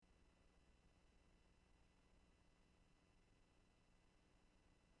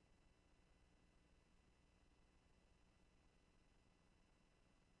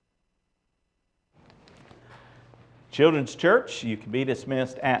Children's Church, you can be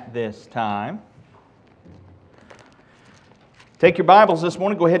dismissed at this time. Take your Bibles this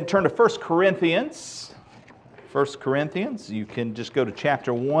morning, go ahead and turn to 1 Corinthians. 1 Corinthians, you can just go to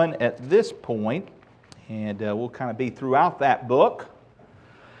chapter 1 at this point, and we'll kind of be throughout that book.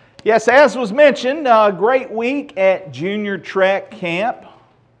 Yes, as was mentioned, a great week at Junior Trek Camp.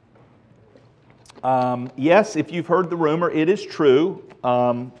 Yes, if you've heard the rumor, it is true.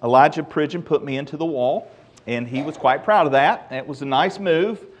 Elijah Pridgeon put me into the wall, and he was quite proud of that. It was a nice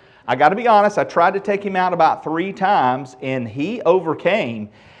move. I got to be honest, I tried to take him out about 3 times, and he overcame,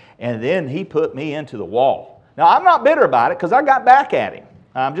 and then he put me into the wall. Now, I'm not bitter about it, because I got back at him.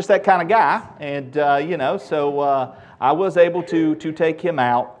 I'm just that kind of guy, and so I was able to take him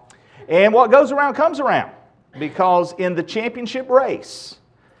out. And what goes around comes around, because in the championship race,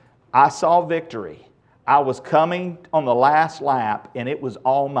 I saw victory. I was coming on the last lap, and it was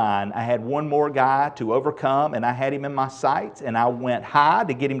all mine. I had one more guy to overcome, and I had him in my sights, and I went high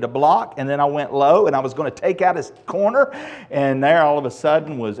to get him to block, and then I went low, and I was going to take out his corner, and there all of a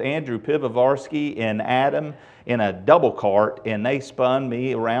sudden was Andrew Pivovarsky and Adam in a double cart, and they spun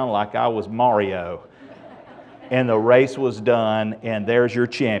me around like I was Mario. And the race was done, and there's your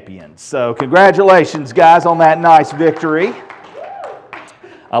champion. So congratulations, guys, on that nice victory.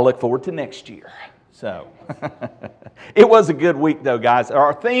 I look forward to next year. So, it was a good week though, guys.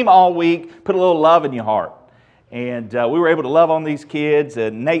 Our theme all week, put a little love in your heart. And we were able to love on these kids.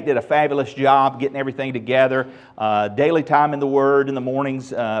 Nate did a fabulous job getting everything together. Daily time in the Word in the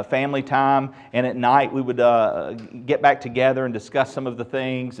mornings, family time. And at night we would get back together and discuss some of the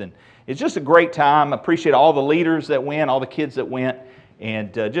things. And it's just a great time. I appreciate all the leaders that went, all the kids that went.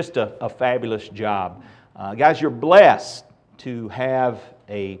 And just a fabulous job. Guys, you're blessed to have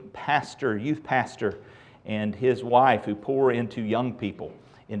a pastor, youth pastor, and his wife who pour into young people,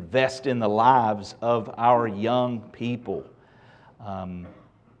 invest in the lives of our young people.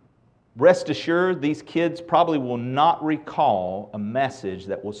 Rest assured, these kids probably will not recall a message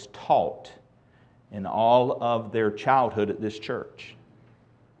that was taught in all of their childhood at this church.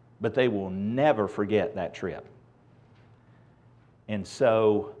 But they will never forget that trip. And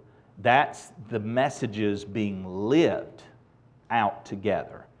so that's the messages being lived out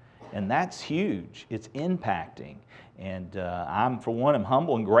together. And that's huge. It's impacting. And I'm, for one, am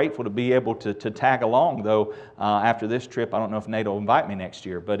humble and grateful to be able to tag along, though after this trip, I don't know if Nate will invite me next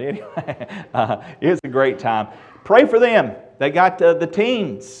year. But anyway, it's a great time. Pray for them. They got the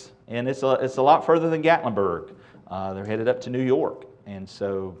teens, and it's a lot further than Gatlinburg. They're headed up to New York. And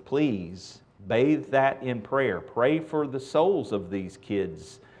so please bathe that in prayer. Pray for the souls of these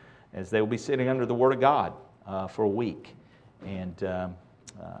kids as they will be sitting under the Word of God for a week. And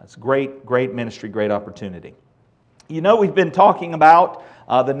it's great ministry, great opportunity. You know, we've been talking about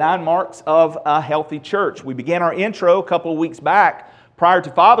the 9 marks of a healthy church. We began our intro a couple of weeks back prior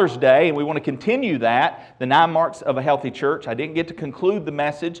to Father's Day, and we want to continue that, the 9 marks of a healthy church. I didn't get to conclude the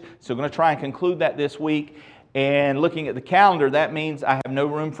message, so I'm going to try and conclude that this week. And looking at the calendar, that means I have no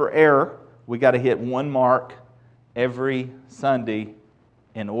room for error. We got to hit 1 mark every Sunday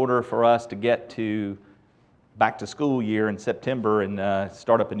in order for us to get to back to school year in September and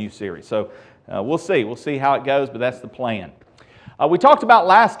start up a new series. So we'll see. We'll see how it goes, but that's the plan. We talked about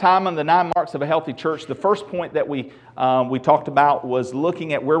last time on the 9 marks of a healthy church. The first point that we talked about was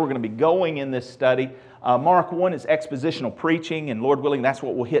looking at where we're going to be going in this study. Mark 1 is expositional preaching, and Lord willing, that's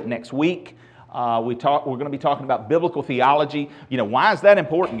what we'll hit next week. We're going to be talking about biblical theology. You know, why is that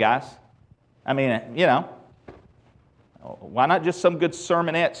important, guys? I mean, you know, why not just some good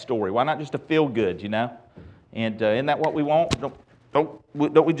sermonette story? Why not just a feel-good, you know? And isn't that what we want? Don't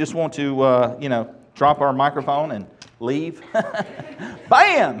we just want to, drop our microphone and leave?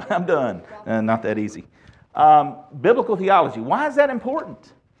 Bam! I'm done. Not that easy. Biblical theology. Why is that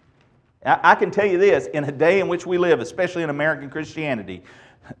important? I can tell you this. In a day in which we live, especially in American Christianity,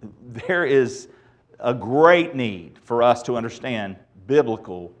 there is a great need for us to understand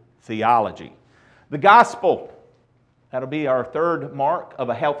biblical theology. The gospel. That'll be our 3rd mark of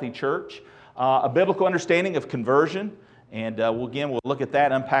a healthy church. A biblical understanding of conversion, and we'll look at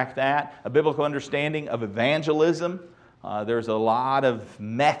that, unpack that. A biblical understanding of evangelism. There's a lot of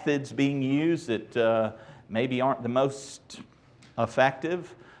methods being used that maybe aren't the most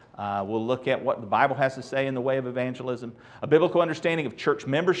effective. We'll look at what the Bible has to say in the way of evangelism. A biblical understanding of church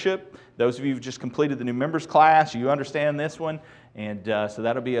membership. Those of you who've just completed the new members class, you understand this one, and so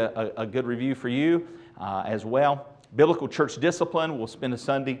that'll be a good review for you as well. Biblical church discipline, we'll spend a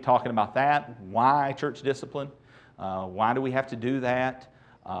Sunday talking about that. Why church discipline? Why do we have to do that?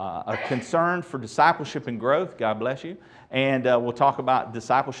 A concern for discipleship and growth, God bless you. And we'll talk about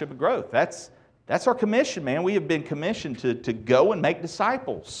discipleship and growth. That's That's our commission, man. We have been commissioned to go and make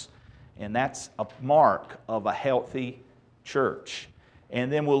disciples. And that's a mark of a healthy church.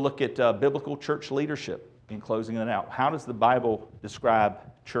 And then we'll look at biblical church leadership in closing it out. How does the Bible describe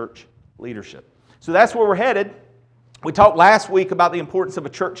church leadership? So that's where we're headed. We talked last week about the importance of a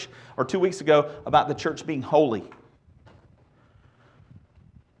church, or 2 weeks ago, about the church being holy.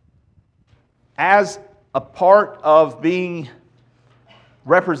 As a part of being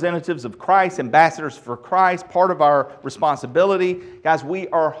representatives of Christ, ambassadors for Christ, part of our responsibility, guys, we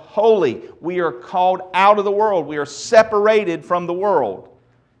are holy. We are called out of the world. We are separated from the world,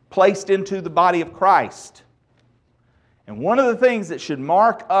 placed into the body of Christ. And one of the things that should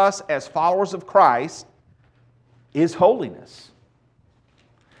mark us as followers of Christ is holiness.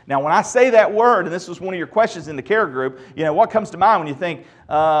 Now, when I say that word, and this was one of your questions in the care group, what comes to mind when you think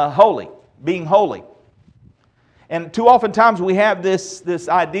holy, being holy? And too often times we have this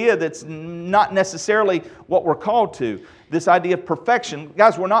idea that's not necessarily what we're called to. This idea of perfection.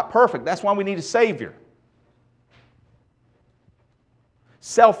 Guys, we're not perfect. That's why we need a Savior.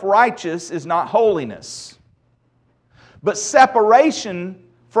 Self-righteous is not holiness. But separation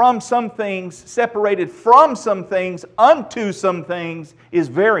from some things, separated from some things unto some things is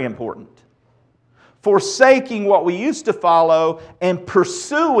very important. Forsaking what we used to follow and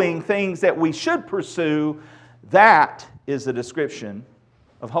pursuing things that we should pursue, that is a description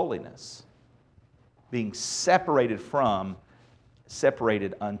of holiness. Being separated from,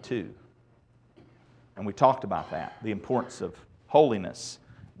 separated unto. And we talked about that, the importance of holiness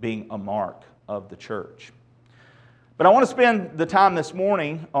being a mark of the church. But I want to spend the time this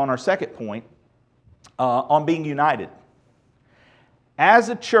morning on our second point, on being united. As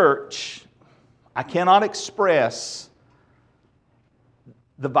a church, I cannot express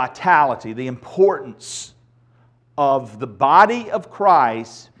the vitality, the importance of the body of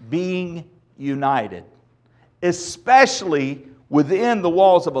Christ being united, especially within the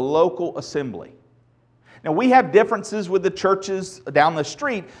walls of a local assembly. Now, we have differences with the churches down the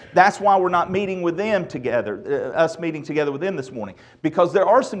street. That's why we're not meeting with them together, us meeting together with them this morning, because there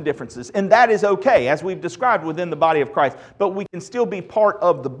are some differences, and that is okay, as we've described within the body of Christ. But we can still be part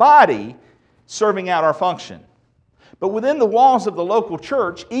of the body, serving out our function. But within the walls of the local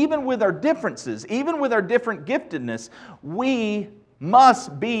church, even with our differences, even with our different giftedness, we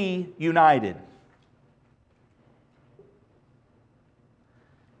must be united.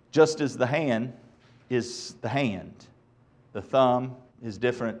 Just as the hand is the hand, the thumb is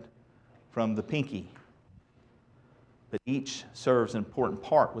different from the pinky, but each serves an important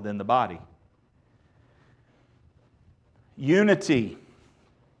part within the body. Unity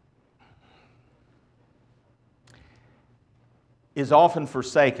is often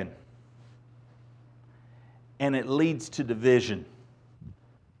forsaken, and it leads to division.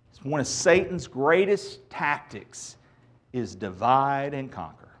 One of Satan's greatest tactics is divide and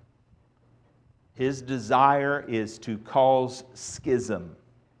conquer. His desire is to cause schism,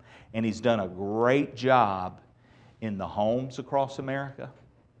 and he's done a great job in the homes across America.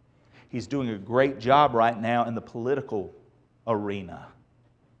 He's doing a great job right now in the political arena,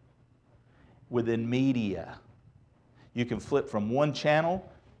 within media. You can flip from one channel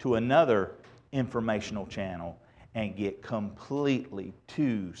to another informational channel and get completely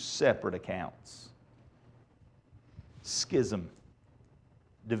two separate accounts. Schism,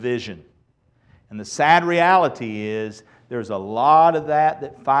 division. And the sad reality is there's a lot of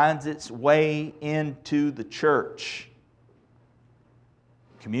that finds its way into the church.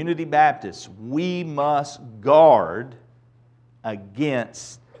 Community Baptists, we must guard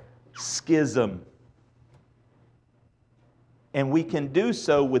against schism. And we can do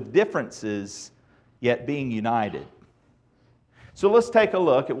so with differences, yet being united. So let's take a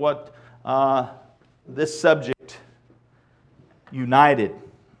look at what this subject, united,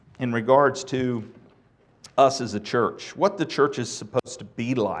 in regards to us as a church, what the church is supposed to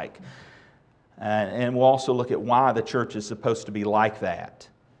be like. And we'll also look at why the church is supposed to be like that.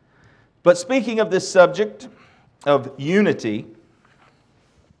 But speaking of this subject of unity,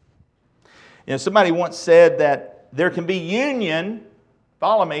 somebody once said that there can be union,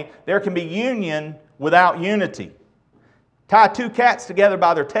 follow me, there can be union without unity. Tie two cats together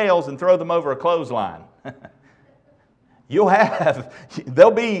by their tails and throw them over a clothesline.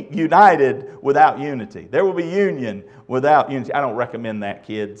 They'll be united without unity. There will be union without unity. I don't recommend that,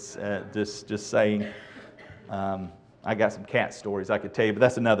 kids. Just saying. I got some cat stories I could tell you, but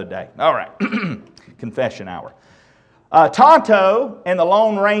that's another day. All right. Confession hour. Tonto and the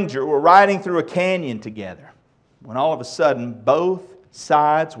Lone Ranger were riding through a canyon together when all of a sudden both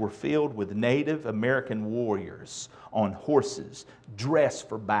sides were filled with Native American warriors on horses dressed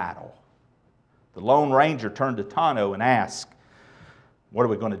for battle. The Lone Ranger turned to Tonto and asked, "What are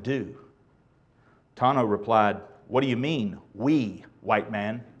we going to do?" Tonto replied, "What do you mean, we, white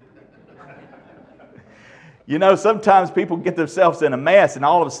man?" You know, sometimes people get themselves in a mess and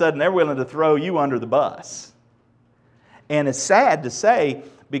all of a sudden they're willing to throw you under the bus. And it's sad to say,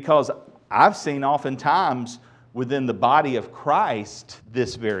 because I've seen oftentimes within the body of Christ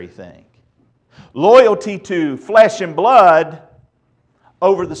this very thing. Loyalty to flesh and blood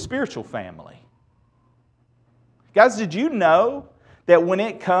over the spiritual family. Guys, did you know that when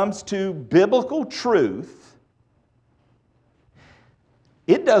it comes to biblical truth,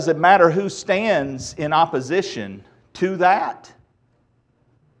 it doesn't matter who stands in opposition to that.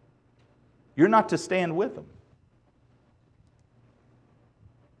 You're not to stand with them.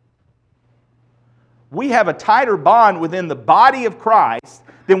 We have a tighter bond within the body of Christ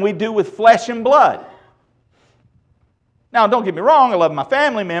than we do with flesh and blood. Now, don't get me wrong, I love my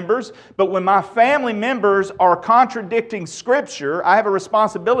family members, but when my family members are contradicting Scripture, I have a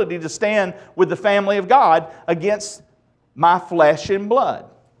responsibility to stand with the family of God against my flesh and blood.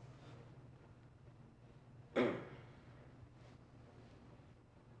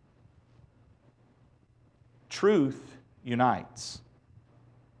 Truth unites.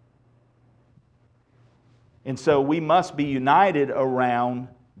 And so we must be united around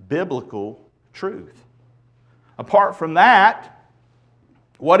biblical truth. Apart from that,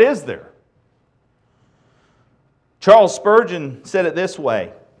 what is there? Charles Spurgeon said it this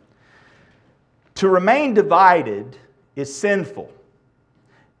way: "To remain divided is sinful.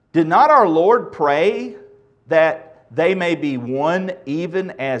 Did not our Lord pray that they may be one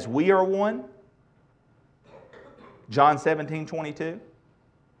even as we are one?" John 17:22.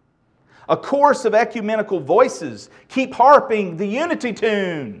 A chorus of ecumenical voices keep harping the unity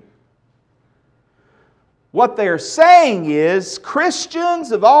tune. What they're saying is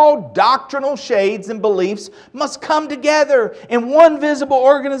Christians of all doctrinal shades and beliefs must come together in one visible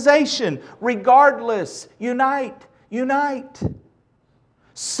organization. Regardless, unite, unite.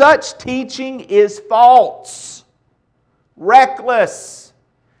 Such teaching is false, reckless,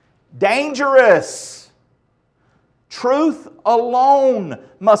 dangerous. Truth alone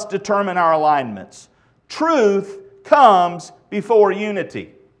must determine our alignments. Truth comes before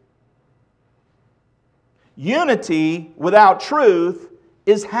unity. Unity without truth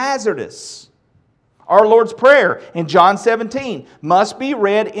is hazardous. Our Lord's Prayer in John 17 must be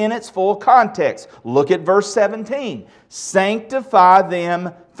read in its full context. Look at verse 17. "Sanctify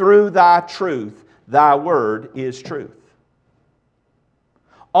them through Thy truth. Thy word is truth."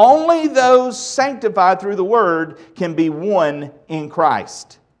 Only those sanctified through the Word can be one in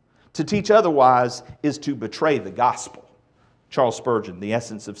Christ. To teach otherwise is to betray the gospel. Charles Spurgeon, The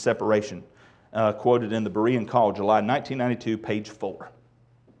Essence of Separation, quoted in the Berean Call, July 1992, page 4.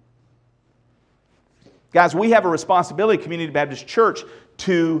 Guys, we have a responsibility, Community Baptist Church,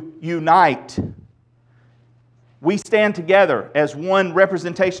 to unite. We stand together as one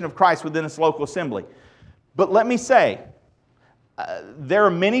representation of Christ within this local assembly. But let me say, there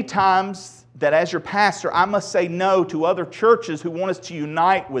are many times that as your pastor, I must say no to other churches who want us to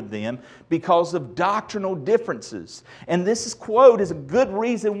unite with them because of doctrinal differences. And this quote is a good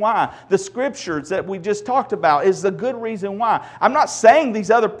reason why. The Scriptures that we just talked about is a good reason why. I'm not saying these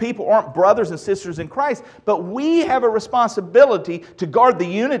other people aren't brothers and sisters in Christ, but we have a responsibility to guard the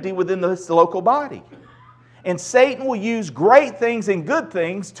unity within this local body. And Satan will use great things and good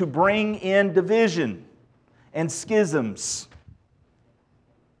things to bring in division and schisms.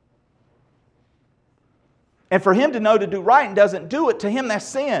 And for him to know to do right and doesn't do it, to him that's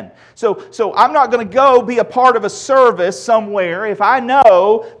sin. So I'm not going to go be a part of a service somewhere if I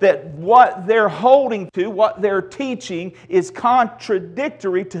know that what they're holding to, what they're teaching, is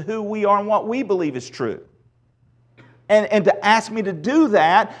contradictory to who we are and what we believe is true. And to ask me to do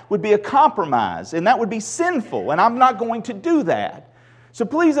that would be a compromise, and that would be sinful, and I'm not going to do that. So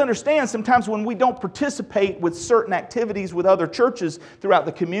please understand, sometimes when we don't participate with certain activities with other churches throughout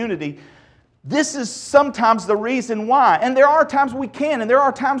the community, this is sometimes the reason why. And there are times we can, and there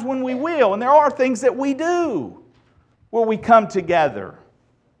are times when we will, and there are things that we do where we come together.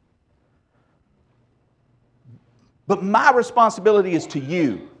 But my responsibility is to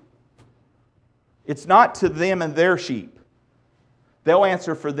you. It's not to them and their sheep. They'll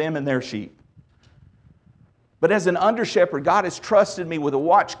answer for them and their sheep. But as an under-shepherd, God has trusted me with a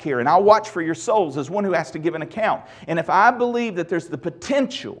watch care, and I'll watch for your souls as one who has to give an account. And if I believe that there's the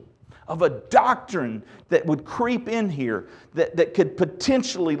potential of a doctrine that would creep in here that could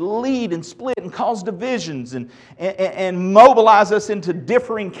potentially lead and split and cause divisions and mobilize us into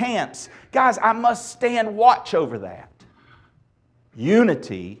differing camps, guys, I must stand watch over that.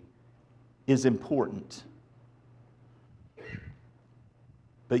 Unity is important.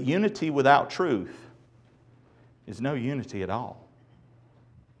 But unity without truth is no unity at all.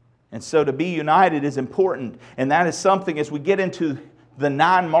 And so to be united is important. And that is something, as we get into the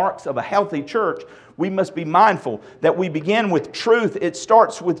 9 marks of a healthy church, we must be mindful that we begin with truth. It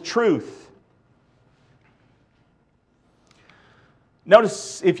starts with truth.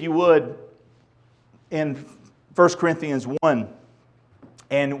 Notice, if you would, in 1 Corinthians 1,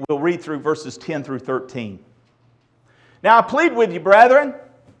 and we'll read through verses 10 through 13. Now I plead with you, brethren.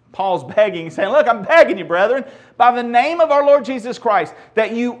 Paul's begging, saying, look, I'm begging you, brethren, by the name of our Lord Jesus Christ,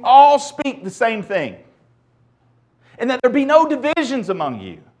 that you all speak the same thing, and that there be no divisions among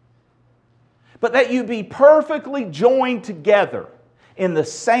you, but that you be perfectly joined together in the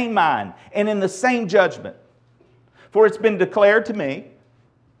same mind and in the same judgment. For it's been declared to me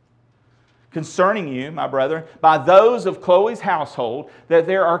concerning you, my brethren, by those of Chloe's household, that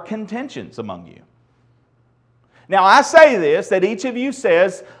there are contentions among you. Now I say this, that each of you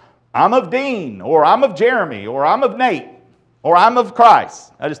says, I'm of Dean, or I'm of Jeremy, or I'm of Nate, or I'm of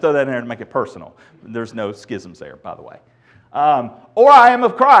Christ. I just throw that in there to make it personal. There's no schisms there, by the way. Or I am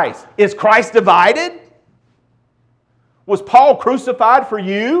of Christ. Is Christ divided? Was Paul crucified for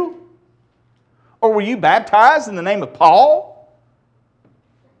you? Or were you baptized in the name of Paul?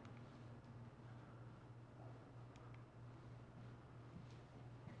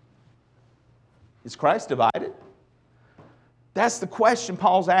 Is Christ divided? That's the question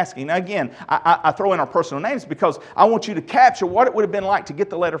Paul's asking. Now again, I throw in our personal names because I want you to capture what it would have been like to get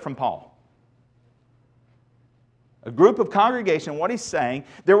the letter from Paul. A group of congregation, what he's saying,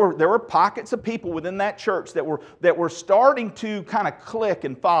 there were pockets of people within that church that were starting to kind of click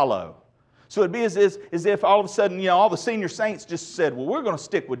and follow. So it'd be as if all of a sudden, all the senior saints just said, well, we're going to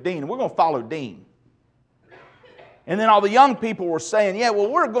stick with Dean, and we're going to follow Dean. And then all the young people were saying, yeah,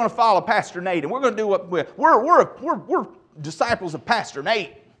 well, we're going to follow Pastor Nate, and we're going to do what we're disciples of Pastor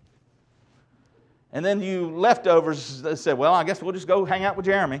Nate. And then you leftovers said, well, I guess we'll just go hang out with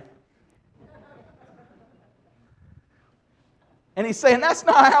Jeremy. And he's saying, that's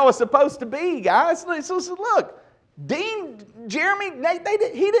not how it's supposed to be, guys. So look, Dean, Jeremy, Nate,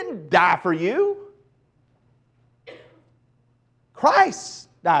 he didn't die for you. Christ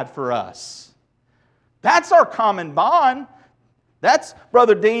died for us. That's our common bond. That's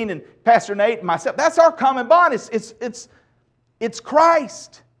Brother Dean and Pastor Nate and myself. That's our common bond. It's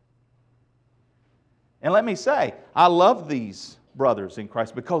Christ. And let me say, I love these brothers in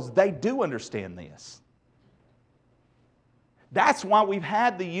Christ because they do understand this. That's why we've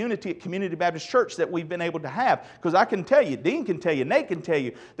had the unity at Community Baptist Church that we've been able to have. Because I can tell you, Dean can tell you, Nate can tell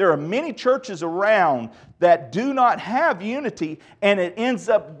you, there are many churches around that do not have unity, and it ends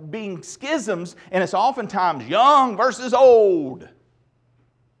up being schisms, and it's oftentimes young versus old.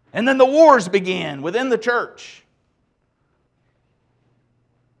 And then the wars begin within the church.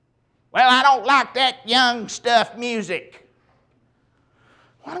 Well, I don't like that young stuff music.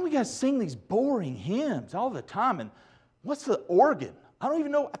 Why don't we guys sing these boring hymns all the time? And what's the organ? I don't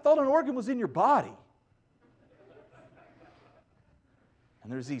even know. I thought an organ was in your body.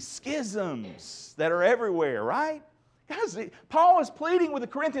 And there's these schisms that are everywhere, right? Guys, Paul is pleading with the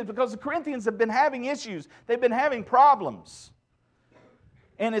Corinthians because the Corinthians have been having issues. They've been having problems.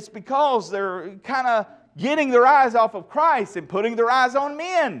 And it's because they're kind of getting their eyes off of Christ and putting their eyes on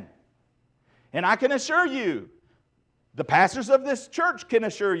men. And I can assure you, the pastors of this church can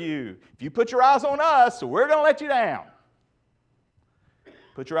assure you, if you put your eyes on us, we're going to let you down.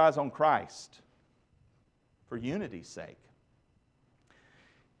 Put your eyes on Christ for unity's sake.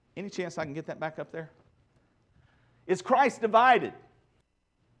 Any chance I can get that back up there? Is Christ divided?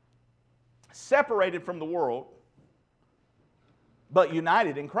 Separated from the world, but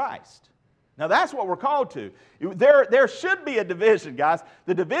united in Christ. Now that's what we're called to. There should be a division, guys.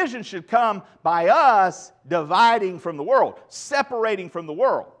 The division should come by us dividing from the world, separating from the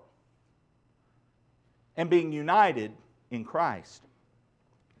world, and being united in Christ.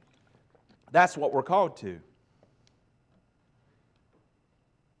 That's what we're called to.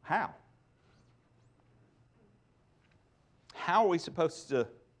 How? How are we supposed to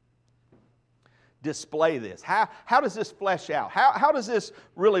display this? How does this flesh out? How does this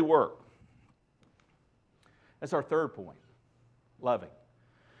really work? That's our third point. Loving.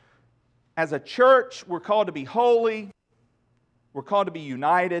 As a church, we're called to be holy, we're called to be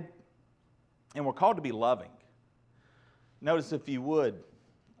united, and we're called to be loving. Notice, if you would,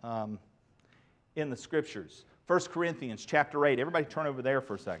 in the Scriptures, 1 Corinthians chapter 8. Everybody turn over there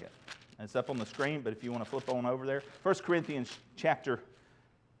for a second. It's up on the screen, but if you want to flip on over there. 1 Corinthians chapter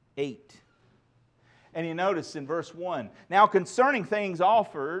 8. And you notice in verse 1, now concerning things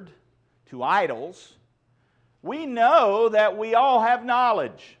offered to idols, we know that we all have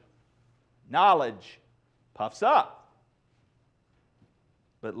knowledge. Knowledge puffs up,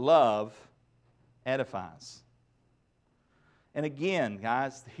 but love edifies. And again,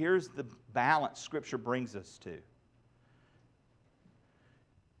 guys, here's the balance Scripture brings us to.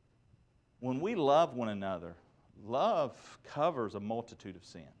 When we love one another, love covers a multitude of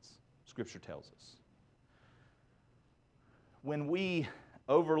sins, Scripture tells us. When we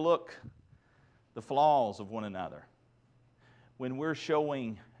overlook the flaws of one another, when we're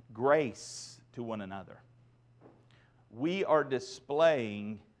showing grace to one another, we are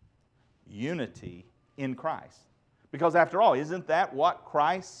displaying unity in Christ. Because after all, isn't that what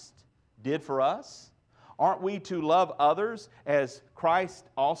Christ did for us? Aren't we to love others as Christ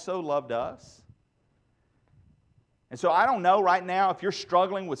also loved us? And so I don't know right now if you're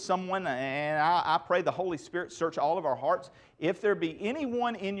struggling with someone, and I pray the Holy Spirit search all of our hearts. If there be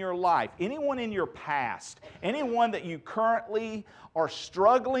anyone in your life, anyone in your past, anyone that you currently are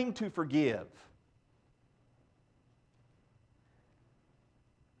struggling to forgive,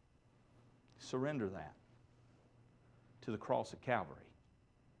 surrender that to the cross of Calvary.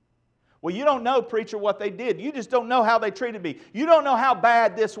 Well, you don't know, preacher, what they did. You just don't know how they treated me. You don't know how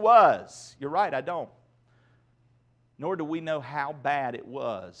bad this was. You're right, I don't. Nor do we know how bad it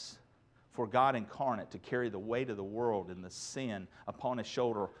was for God incarnate to carry the weight of the world and the sin upon His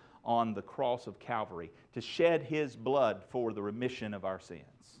shoulder on the cross of Calvary, to shed His blood for the remission of our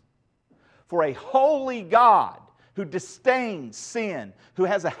sins. For a holy God who disdains sin, who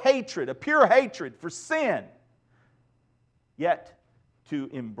has a hatred, a pure hatred for sin, yet to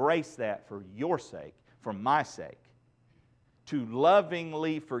embrace that for your sake, for my sake, to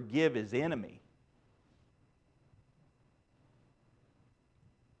lovingly forgive His enemy.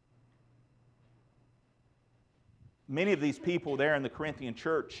 Many of these people there in the Corinthian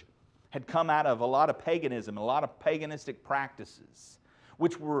church had come out of a lot of paganism, a lot of paganistic practices,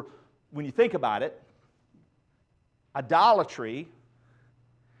 which were, when you think about it, idolatry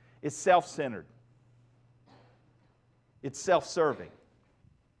is self-centered. It's self-serving.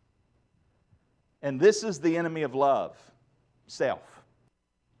 And this is the enemy of love, self.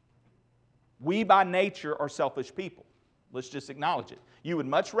 We by nature are selfish people. Let's just acknowledge it. You would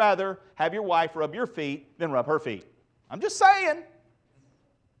much rather have your wife rub your feet than rub her feet. I'm just saying.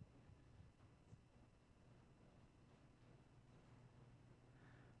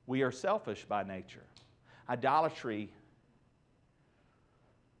 We are selfish by nature. Idolatry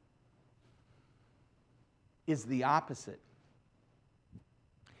is the opposite.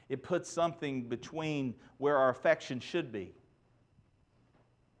 It puts something between where our affection should be.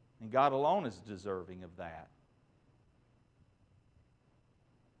 And God alone is deserving of that.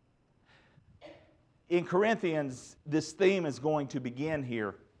 In Corinthians, this theme is going to begin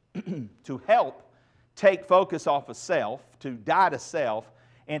here to help take focus off of self, to die to self,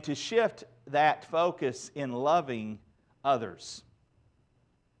 and to shift that focus in loving others.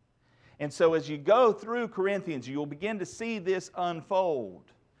 And so as you go through Corinthians, you'll begin to see this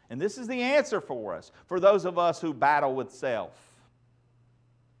unfold. And this is the answer for us, for those of us who battle with self.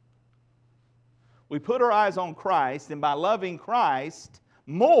 We put our eyes on Christ, and by loving Christ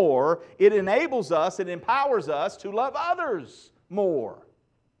more, it enables us, it empowers us to love others more.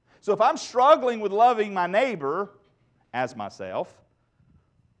 So if I'm struggling with loving my neighbor as myself,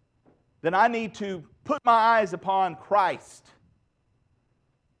 then I need to put my eyes upon Christ.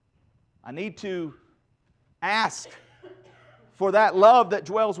 I need to ask for that love that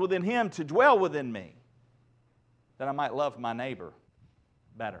dwells within Him to dwell within me, that I might love my neighbor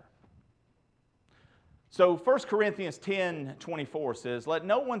better. So 1 Corinthians 10:24 says, "Let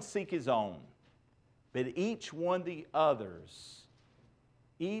no one seek his own, but each one the other's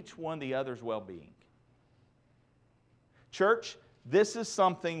well-being." Church, this is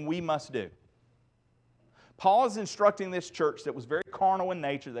something we must do. Paul is instructing this church that was very carnal in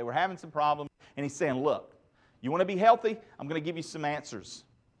nature. They were having some problems, and he's saying, look, you want to be healthy? I'm going to give you some answers.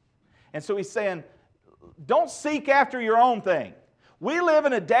 And so he's saying, don't seek after your own thing. We live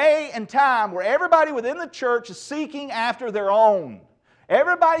in a day and time where everybody within the church is seeking after their own.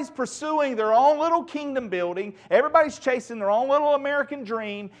 Everybody's pursuing their own little kingdom building. Everybody's chasing their own little American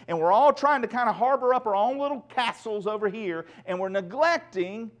dream. And we're all trying to kind of harbor up our own little castles over here. And we're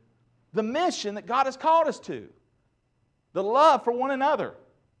neglecting the mission that God has called us to. The love for one another.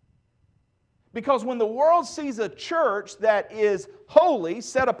 Because when the world sees a church that is holy,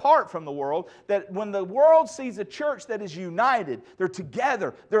 set apart from the world, that when the world sees a church that is united, they're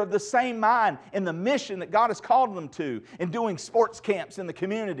together, they're of the same mind in the mission that God has called them to, in doing sports camps in the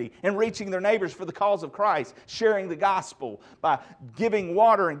community, and reaching their neighbors for the cause of Christ, sharing the gospel by giving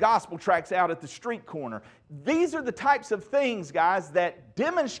water and gospel tracts out at the street corner. These are the types of things, guys, that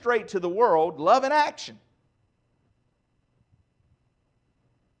demonstrate to the world love in action.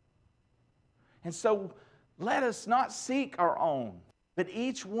 And so let us not seek our own, but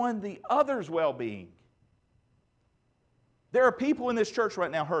each one the other's well-being. There are people in this church right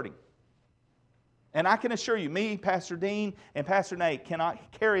now hurting. And I can assure you, me, Pastor Dean, and Pastor Nate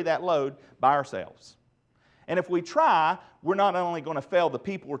cannot carry that load by ourselves. And if we try, we're not only going to fail the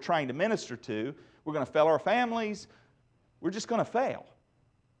people we're trying to minister to, we're going to fail our families, we're just going to fail.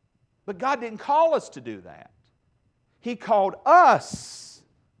 But God didn't call us to do that. He called us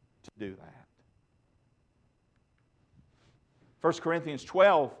to do that. 1 Corinthians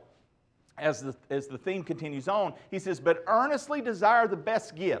 12, as the theme continues on, he says, but earnestly desire the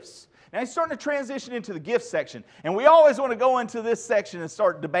best gifts. Now he's starting to transition into the gift section. And we always want to go into this section and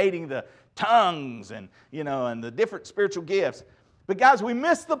start debating the tongues and the different spiritual gifts. But guys, we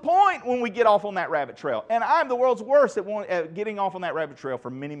miss the point when we get off on that rabbit trail. And I'm the world's worst at getting off on that rabbit trail for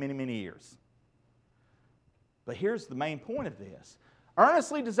many, many, many years. But here's the main point of this.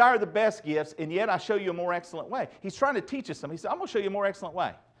 Earnestly desire the best gifts, and yet I show you a more excellent way. He's trying to teach us something. He said, I'm going to show you a more excellent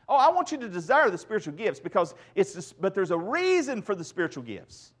way. Oh, I want you to desire the spiritual gifts but there's a reason for the spiritual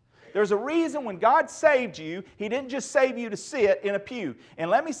gifts. There's a reason when God saved you, He didn't just save you to sit in a pew. And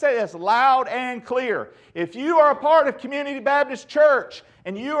let me say this loud and clear. If you are a part of Community Baptist Church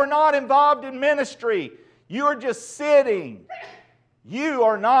and you are not involved in ministry, you are just sitting. You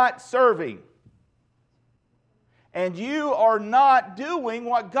are not serving. And you are not doing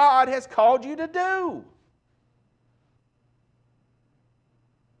what God has called you to do.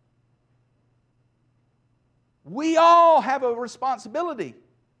 We all have a responsibility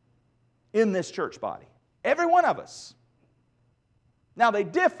in this church body. Every one of us. Now they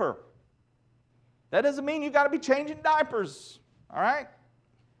differ. That doesn't mean you've got to be changing diapers. All right?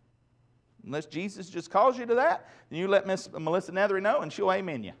 Unless Jesus just calls you to that, then you let Miss Melissa Nethery know and she'll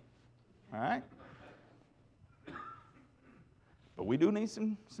amen you. All right? But we do need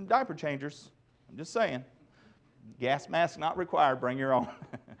some diaper changers. I'm just saying. Gas mask not required. Bring your own.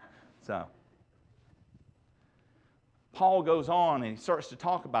 So, Paul goes on and he starts to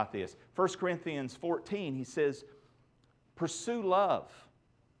talk about this. 1 Corinthians 14, he says, pursue love.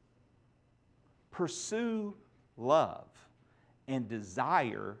 Pursue love and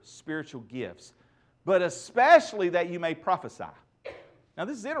desire spiritual gifts, but especially that you may prophesy. Now,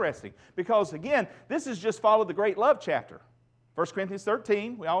 this is interesting because, again, this is just followed the great love chapter. 1 Corinthians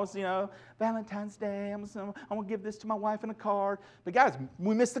 13, we always, Valentine's Day, I'm going to give this to my wife in a card. But guys,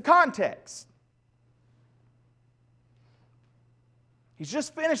 we miss the context. He's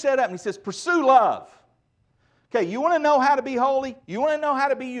just finished that up and he says, pursue love. Okay, you want to know how to be holy? You want to know how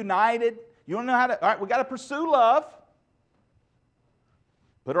to be united? You want to know all right, we've got to pursue love.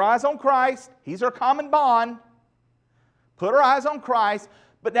 Put our eyes on Christ. He's our common bond. Put our eyes on Christ.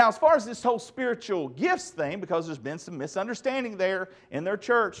 But now as far as this whole spiritual gifts thing, because there's been some misunderstanding there in their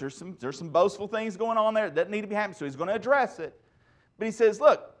church, there's some boastful things going on there that doesn't need to be happening, so he's going to address it. But he says,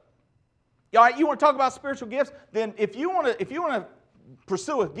 look, all right, you want to talk about spiritual gifts? Then if you want to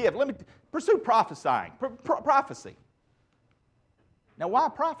pursue a gift, let me pursue prophesying, prophecy. Now why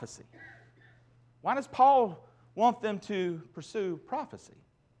prophecy? Why does Paul want them to pursue prophecy?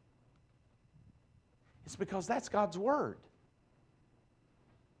 It's because that's God's Word.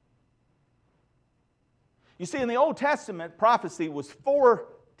 You see, in the Old Testament, prophecy was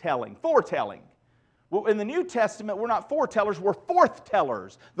foretelling. Well, in the New Testament, we're not foretellers, we're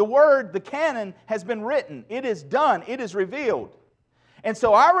forthtellers. The Word, the canon, has been written. It is done. It is revealed. And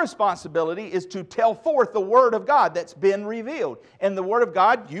so our responsibility is to tell forth the Word of God that's been revealed. And the Word of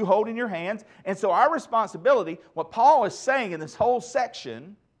God you hold in your hands. And so our responsibility, what Paul is saying in this whole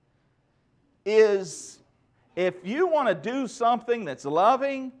section, is if you want to do something that's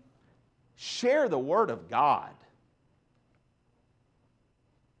loving, share the Word of God.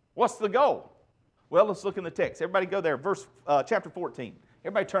 What's the goal? Well, let's look in the text. Everybody go there, chapter 14.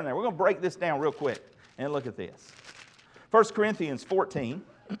 Everybody turn there. We're going to break this down real quick and look at this. 1 Corinthians 14.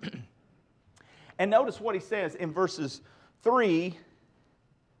 And notice what he says in verses 3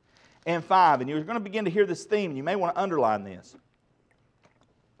 and 5. And you're going to begin to hear this theme, and you may want to underline this.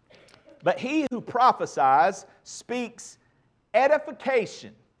 But he who prophesies speaks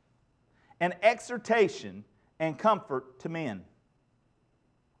edification and exhortation and comfort to men.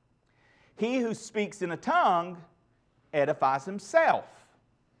 He who speaks in a tongue edifies himself.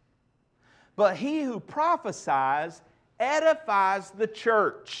 But he who prophesies edifies the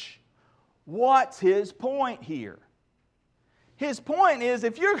church. What's his point here? His point is,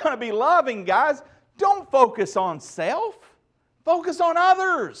 if you're going to be loving, guys, don't focus on self. Focus on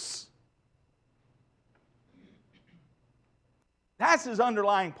others. That's his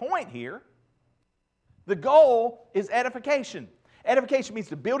underlying point here. The goal is edification. Edification means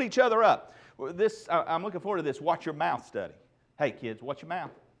to build each other up. I'm looking forward to this watch your mouth study. Hey, kids, watch your mouth.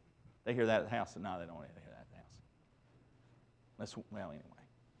 They hear that at the house. No, they don't hear that at the house. Anyway.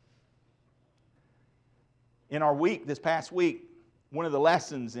 In our week, this past week, one of the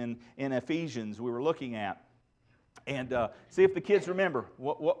lessons in Ephesians we were looking at, and see if the kids remember.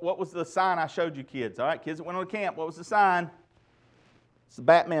 What was the sign I showed you kids? All right, kids that went on camp, what was the sign? It's the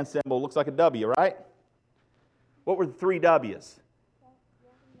Batman symbol. Looks like a W, right? What were the 3 W's?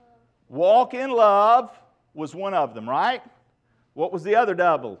 Walk in love was one of them, right? What was the other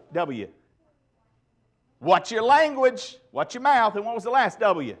W? Watch your language. Watch your mouth. And what was the last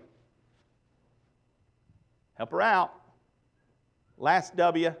W? Help her out. Last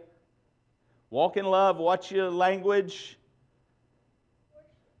W. Walk in love. Watch your language.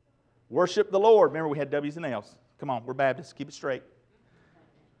 Worship the Lord. Remember, we had W's and L's. Come on, we're Baptists. Keep it straight.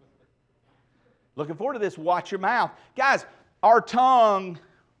 Looking forward to this. Watch your mouth. Guys, our tongue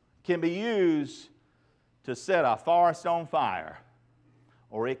can be used to set a forest on fire,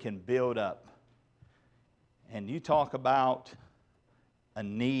 or it can build up. And you talk about a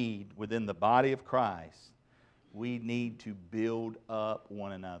need within the body of Christ. We need to build up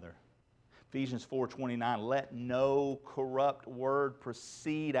one another. Ephesians 4:29, let no corrupt word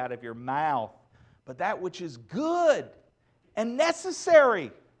proceed out of your mouth, but that which is good and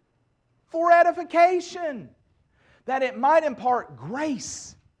necessary for edification, that it might impart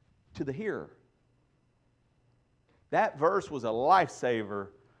grace to the hearer. That verse was a lifesaver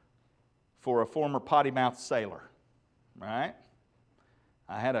for a former potty-mouthed sailor, right?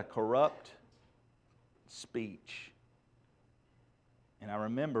 I had a corrupt speech, and I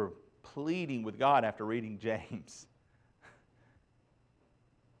remember pleading with God after reading James.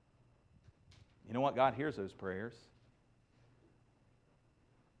 You know what? God hears those prayers.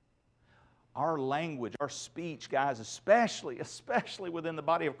 Our language, our speech, guys, especially within the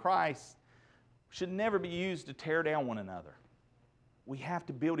body of Christ, should never be used to tear down one another. We have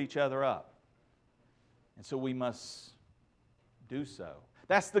to build each other up. And so we must do so.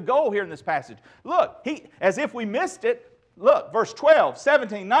 That's the goal here in this passage. Look, as if we missed it, look, verse 12,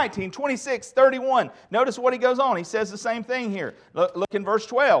 17, 19, 26, 31. Notice what he goes on. He says the same thing here. Look in verse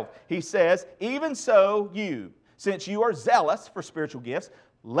 12. He says, even so you, since you are zealous for spiritual gifts,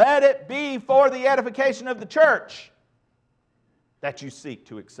 let it be for the edification of the church that you seek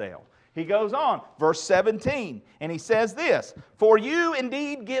to excel. He goes on, verse 17, and he says this, for you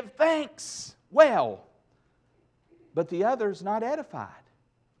indeed give thanks well, but the others not edified.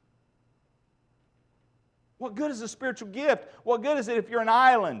 What good is a spiritual gift? What good is it if you're an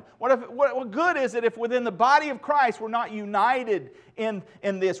island? What good is it if within the body of Christ we're not united in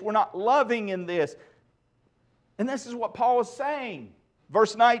this, we're not loving in this? And this is what Paul is saying.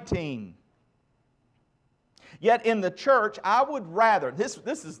 Verse 19. Yet in the church, I would rather, this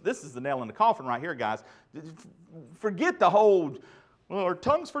is the nail in the coffin right here, guys. Forget the whole, well, are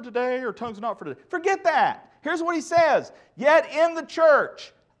tongues for today or tongues not for today? Forget that. Here's what he says. Yet in the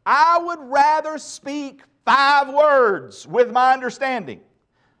church, I would rather speak 5 words with my understanding,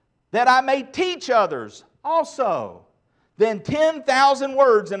 that I may teach others also, than 10,000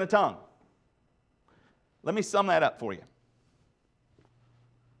 words in a tongue. Let me sum that up for you.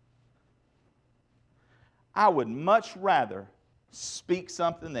 I would much rather speak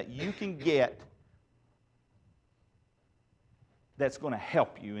something that you can get that's going to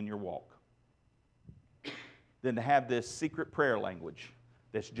help you in your walk than to have this secret prayer language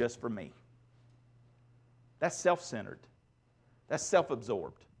that's just for me. That's self-centered. That's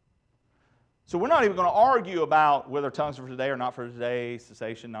self-absorbed. So we're not even going to argue about whether tongues are for today or not for today,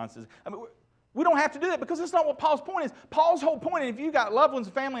 cessation, nonsense. I mean, we don't have to do that because that's not what Paul's point is. Paul's whole point, and if you've got loved ones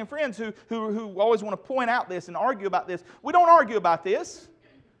and family and friends who always want to point out this and argue about this, we don't argue about this,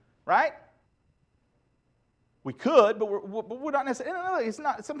 right? We could, but we're not necessarily. No, it's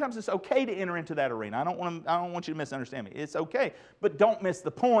not. Sometimes it's okay to enter into that arena. I don't want you to misunderstand me. It's okay, but don't miss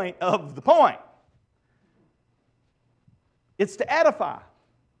the point of the point. It's to edify.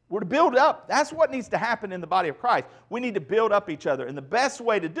 We're to build up. That's what needs to happen in the body of Christ. We need to build up each other. And the best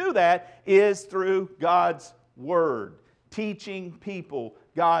way to do that is through God's Word. Teaching people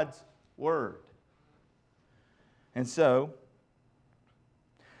God's Word. And so,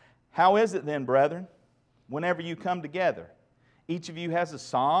 How is it then, brethren, whenever you come together? Each of you has a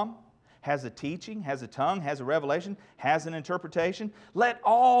psalm, has a teaching, has a tongue, has a revelation, has an interpretation. Let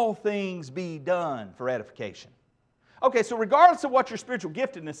all things be done for edification. Okay, so regardless of what your spiritual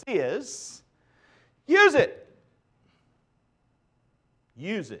giftedness is, use it.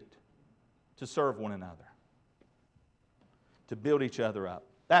 Use it to serve one another, to build each other up.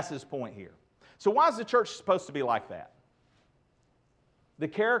 That's his point here. So why is the church supposed to be like that? The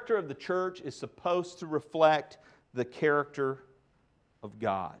character of the church is supposed to reflect the character of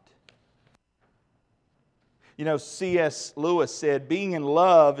God. You know, C.S. Lewis said, being in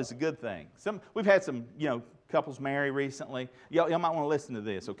love is a good thing. We've had some, couples marry recently. Y'all might want to listen to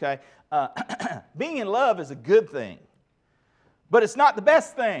this, okay? Being in love is a good thing, but it's not the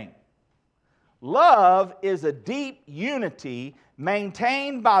best thing. Love is a deep unity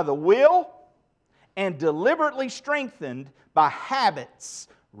maintained by the will and deliberately strengthened by habits,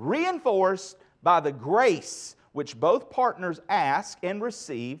 reinforced by the grace which both partners ask and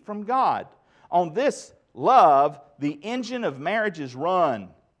receive from God. On this love, the engine of marriage is run.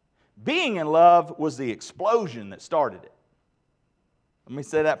 Being in love was the explosion that started it. Let me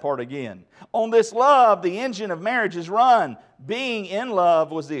say that part again. On this love, the engine of marriage is run. Being in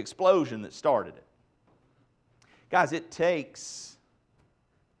love was the explosion that started it. Guys, it takes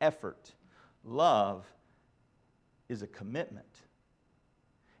effort. Love is a commitment.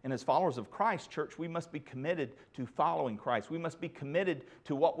 And as followers of Christ, church, we must be committed to following Christ. We must be committed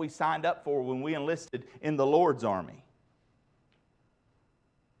to what we signed up for when we enlisted in the Lord's army.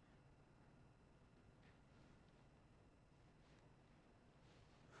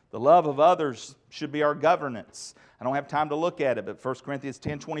 The love of others should be our governance. I don't have time to look at it, but 1 Corinthians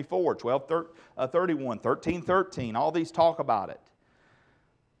 10:24, 12:31, 13:13, all these talk about it.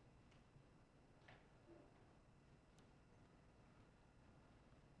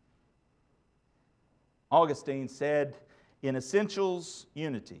 Augustine said, in essentials,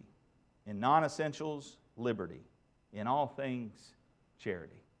 unity. In non-essentials, liberty. In all things,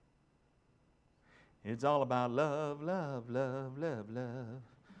 charity. It's all about love, love, love, love, love.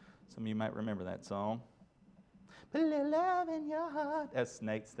 Some of you might remember that song. Put a little love in your heart. That's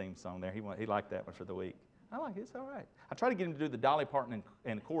Nate's theme song there. He liked that one for the week. I like it. It's all right. I tried to get him to do the Dolly Parton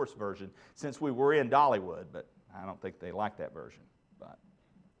and chorus version since we were in Dollywood, but I don't think they like that version. But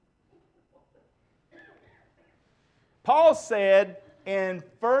Paul said in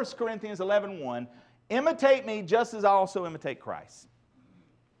 1 Corinthians 11:1, imitate me just as I also imitate Christ.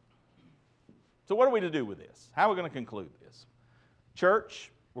 So what are we to do with this? How are we going to conclude this?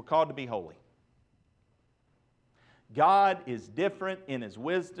 Church, we're called to be holy. God is different in His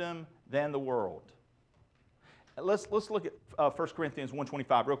wisdom than the world. Let's look at 1 Corinthians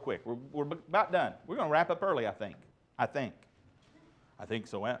 1:25 real quick. We're about done. We're going to wrap up early, I think. I think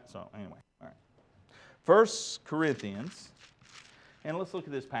so. So anyway, all right. 1 Corinthians, and let's look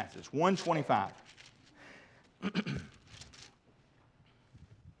at this passage, 1:25.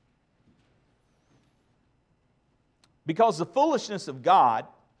 Because the foolishness of God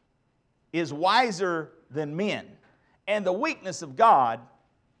is wiser than men, and the weakness of God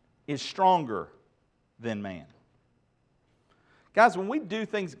is stronger than man. Guys, when we do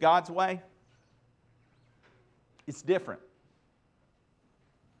things God's way, it's different.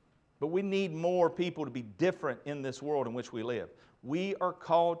 But we need more people to be different in this world in which we live. We are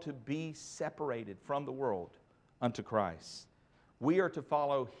called to be separated from the world unto Christ. We are to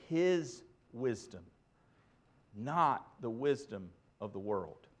follow His wisdom, not the wisdom of the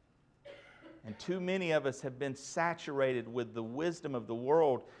world. And too many of us have been saturated with the wisdom of the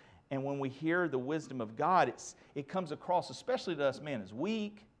world, and when we hear the wisdom of God, it comes across, especially to us men, as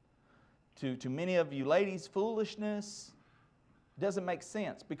weak. To many of you ladies, foolishness. Doesn't make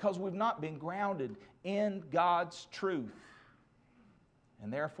sense because we've not been grounded in God's truth.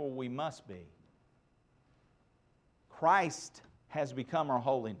 And therefore we must be. Christ has become our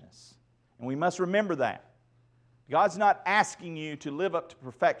holiness. And we must remember that. God's not asking you to live up to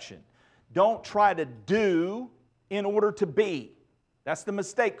perfection. Don't try to do in order to be. That's the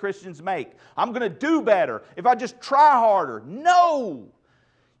mistake Christians make. I'm going to do better if I just try harder. No!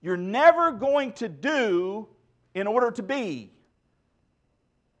 You're never going to do in order to be.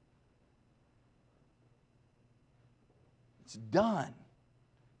 It's done.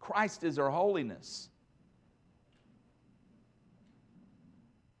 Christ is our holiness.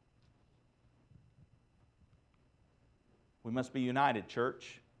 We must be united,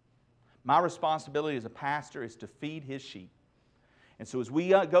 church. My responsibility as a pastor is to feed His sheep. And so as we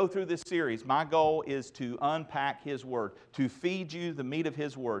go through this series, my goal is to unpack His Word, to feed you the meat of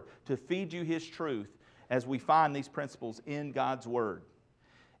His Word, to feed you His truth as we find these principles in God's Word.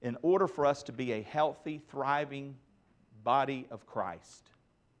 in order for us to be a healthy, thriving body of Christ.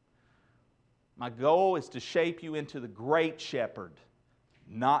 My goal is to shape you into the great shepherd,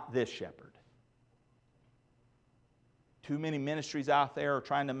 not this shepherd. Too many ministries out there are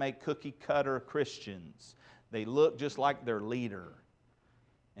trying to make cookie-cutter Christians. They look just like their leader.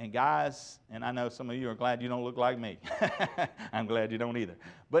 And guys, and I know some of you are glad you don't look like me. I'm glad you don't either.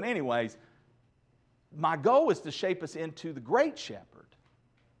 But anyways, my goal is to shape us into the great shepherd.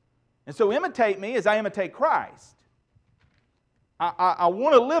 And so imitate me as I imitate Christ. I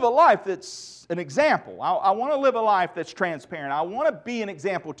want to live a life that's an example. I want to live a life that's transparent. I want to be an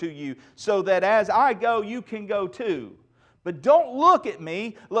example to you so that as I go, you can go too. But don't look at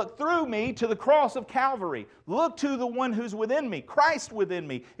me, look through me to the cross of Calvary. Look to the one who's within me, Christ within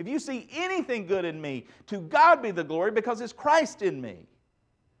me. If you see anything good in me, to God be the glory because it's Christ in me.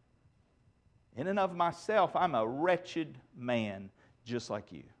 In and of myself, I'm a wretched man just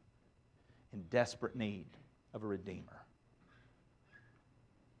like you, in desperate need of a Redeemer.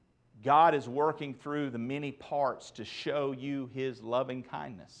 God is working through the many parts to show you His loving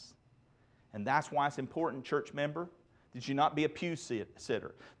kindness. And that's why it's important, church member, that you not be a pew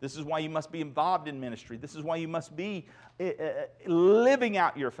sitter. This is why you must be involved in ministry. This is why you must be living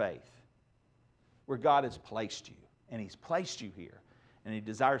out your faith where God has placed you. And He's placed you here. And He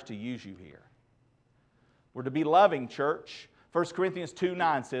desires to use you here. We're to be loving, church. 1 Corinthians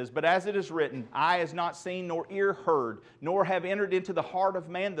 2:9 says, "But as it is written, eye has not seen nor ear heard, nor have entered into the heart of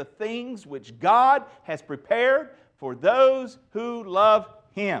man the things which God has prepared for those who love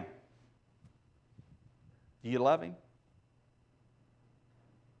Him." Do you love Him?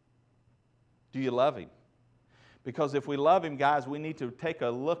 Do you love Him? Because if we love Him, guys, we need to take a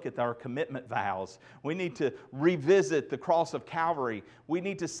look at our commitment vows. We need to revisit the cross of Calvary. We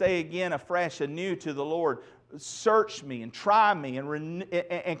need to say again, afresh, anew to the Lord, search me and try me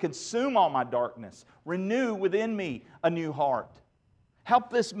and consume all my darkness. Renew within me a new heart. Help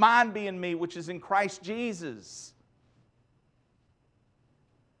this mind be in me, which is in Christ Jesus,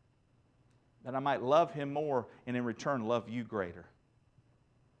 that I might love Him more and in return love you greater.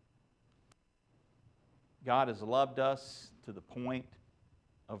 God has loved us to the point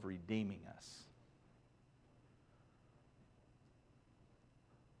of redeeming us.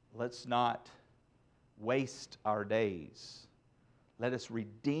 Let's not waste our days. Let us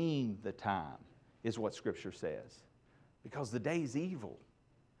redeem the time, is what Scripture says. Because the day is evil.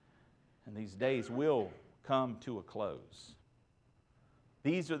 And these days will come to a close.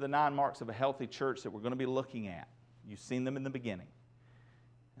 These are the 9 marks of a healthy church that we're going to be looking at. You've seen them in the beginning.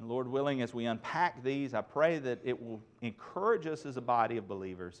 And Lord willing, as we unpack these, I pray that it will encourage us as a body of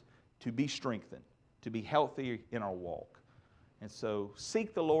believers to be strengthened, to be healthy in our walk. And so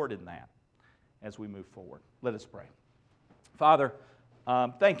seek the Lord in that as we move forward. Let us pray. Father,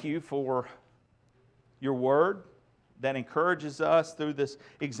 thank you for your word that encourages us through this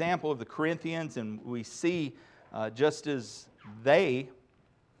example of the Corinthians. And we see just as they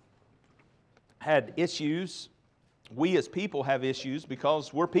had issues, we as people have issues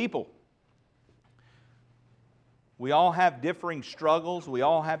because we're people. We all have differing struggles. We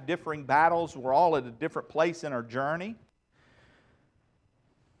all have differing battles. We're all at a different place in our journey.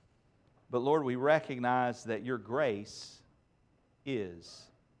 But Lord, we recognize that your grace is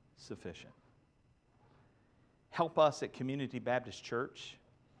sufficient. Help us at Community Baptist Church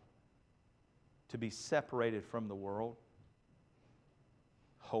to be separated from the world,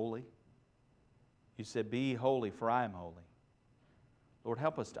 holy. You said, "Be holy, for I am holy." Lord,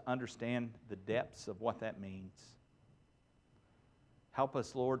 help us to understand the depths of what that means. Help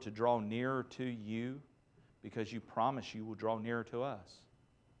us, Lord, to draw nearer to you because you promise you will draw nearer to us.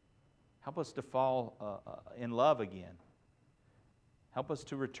 Help us to fall in love again. Help us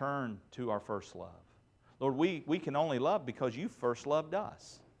to return to our first love. Lord, we can only love because you first loved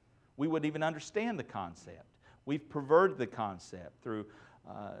us. We wouldn't even understand the concept. We've perverted the concept through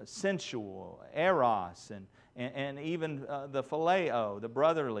sensual, eros, and even the phileo, the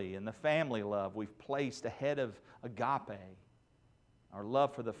brotherly and the family love we've placed ahead of agape. Our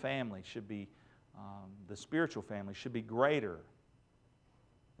love for the family should be, the spiritual family should be greater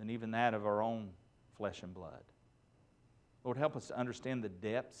than even that of our own flesh and blood. Lord, help us to understand the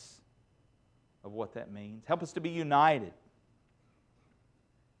depths of what that means. Help us to be united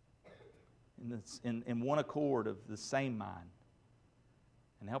in one accord of the same mind.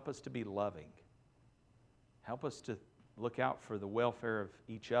 And help us to be loving. Help us to look out for the welfare of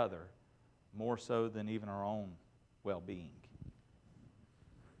each other more so than even our own well-being.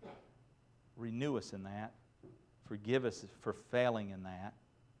 Renew us in that. Forgive us for failing in that.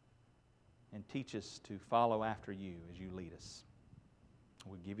 And teach us to follow after you as you lead us.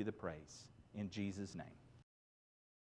 We give you the praise in Jesus' name.